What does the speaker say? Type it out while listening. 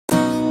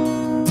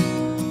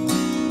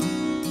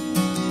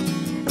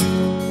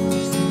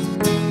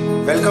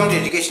Welcome to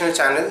educational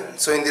channel.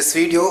 So in this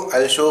video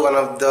I'll show one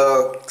of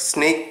the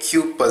snake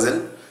cube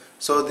puzzle.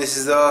 So this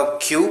is a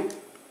cube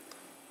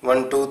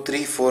 1 2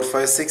 3 4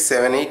 5 6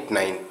 7 8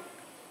 9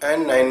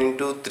 and 9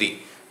 into 3.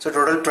 So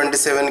total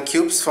 27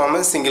 cubes form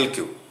a single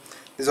cube.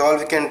 This all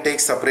we can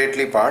take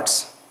separately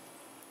parts.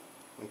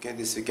 Okay,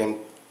 this we can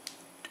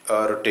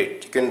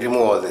rotate. You can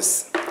remove all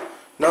this.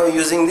 Now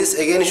using this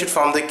again you should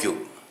form the cube.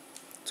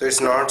 So it's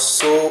not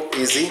so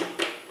easy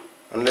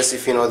unless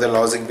if you know the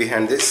logic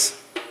behind this.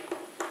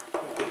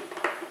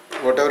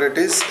 Whatever it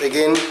is,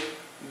 again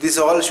this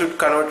all should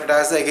convert it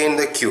as again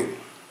the cube.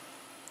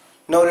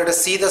 Now let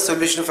us see the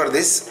solution for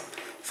this.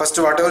 First,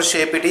 whatever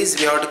shape it is,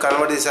 we have to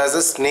convert this as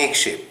a snake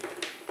shape.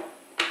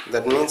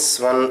 That means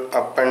one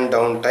up and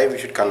down type we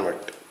should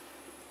convert.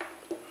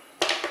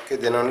 Okay,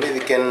 then only we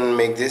can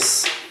make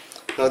this.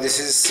 Now this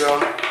is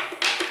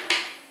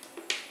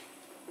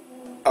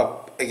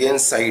up, again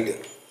side.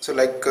 So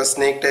like a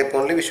snake type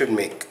only we should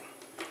make.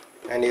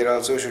 And here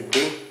also should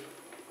be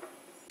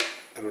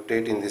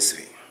rotate in this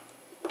way.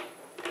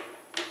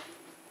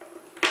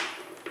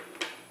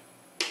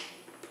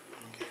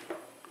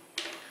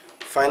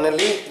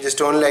 Finally,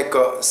 just only like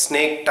a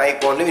snake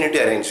type only we need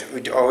to arrange,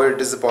 however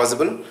it is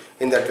possible,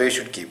 in that way you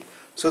should keep.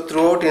 So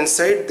throughout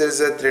inside there is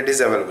a thread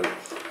is available.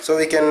 So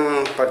we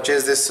can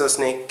purchase this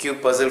snake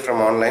cube puzzle from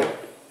online,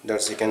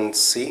 that you can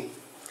see.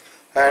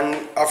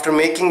 And after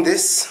making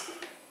this,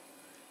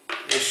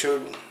 we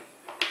should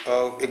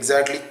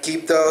exactly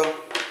keep the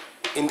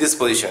in this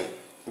position,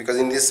 because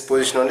in this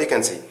position only you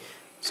can see.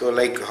 So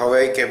like how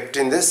I kept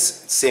in this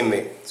same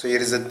way. So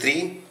here is a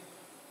 3,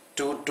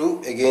 2,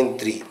 2, again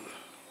 3.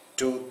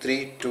 2,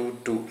 3, 2,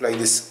 2 like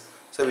this.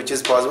 So which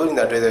is possible, in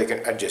that way that I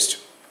can adjust.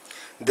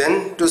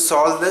 Then to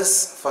solve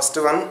this, first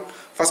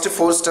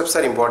 4 steps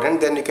are important,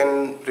 then you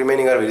can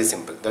remaining are very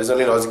simple. There is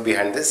only logic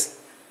behind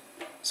this.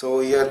 So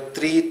here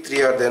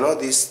 3 are there, no?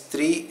 These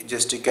 3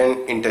 just you can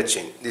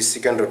interchange. This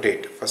you can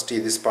rotate. First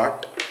this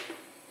part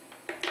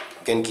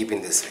you can keep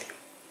in this way.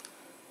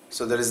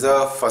 So that is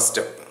the first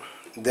step.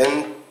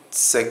 Then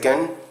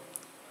second,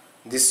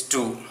 these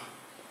 2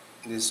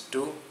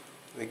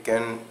 we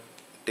can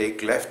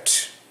take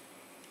left,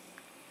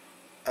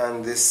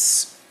 and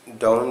this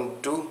down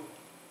to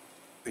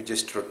we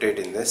just rotate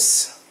in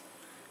this,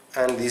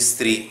 and these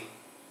 3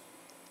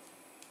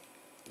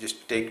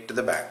 just take to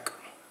the back.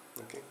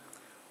 Okay,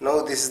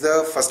 now this is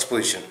the first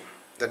position.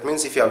 That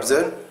means if you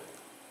observe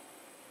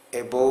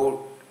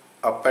above,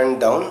 up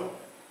and down,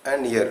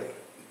 and here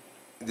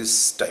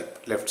this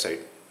type left side.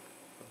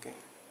 Okay,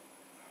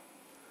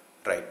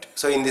 right.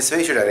 So in this way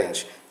you should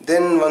arrange.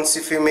 Then once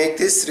if you make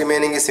this,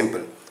 remaining is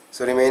simple.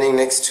 So remaining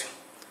next,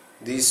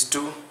 these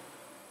 2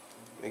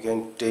 we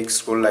can take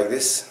scroll like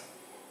this.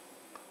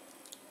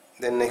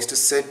 Then next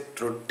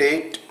set,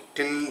 rotate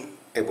till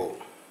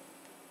above.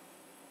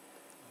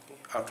 Okay.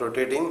 After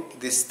rotating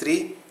these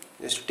 3,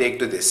 just take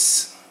to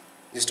this.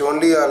 Just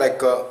only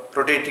like a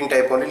rotating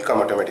type only will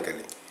come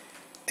automatically.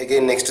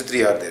 Again next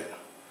 3 are there.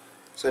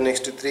 So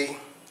next 3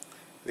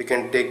 we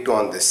can take to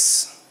on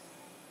this.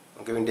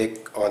 Okay, we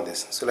take on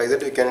this. So like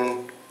that we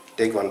can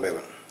take one by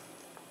one.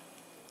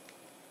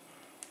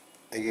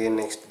 Again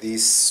next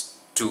these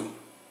 2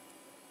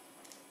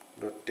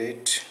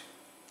 rotate.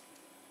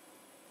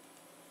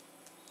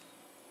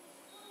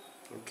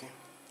 Okay,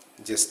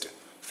 just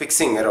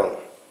fixing around.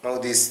 Now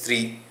these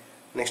 3,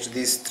 next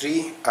these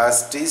 3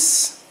 as it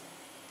is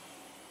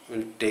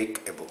will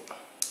take above,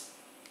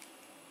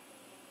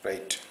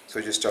 right? So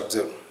just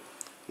observe.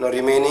 Now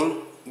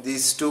remaining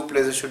these 2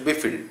 places should be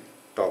filled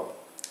top.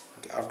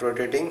 Okay, after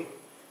rotating,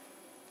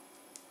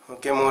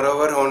 okay,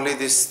 moreover only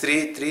this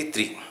 3 3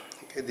 3.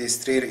 Okay,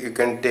 these 3 you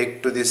can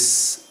take to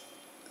this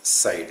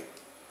side.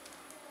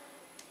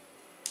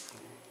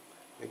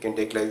 You can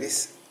take like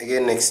this.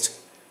 Again next,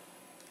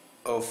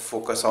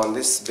 focus on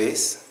this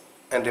base,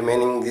 and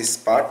remaining this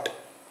part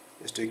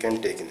just you can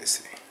take in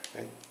this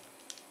way. Right?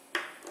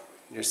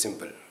 Just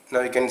simple. Now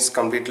you can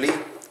completely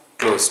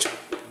closed.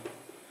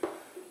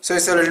 So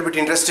it's a little bit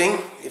interesting.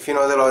 If you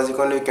know the logic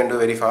only, you can do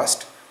very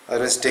fast.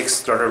 Otherwise it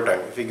takes a lot of time.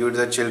 If you give it to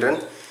the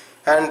children,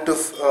 and to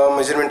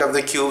measurement of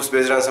the cubes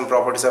based on some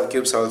properties of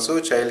cubes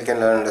also, child can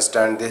learn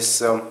understand this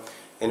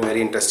in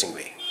very interesting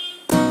way.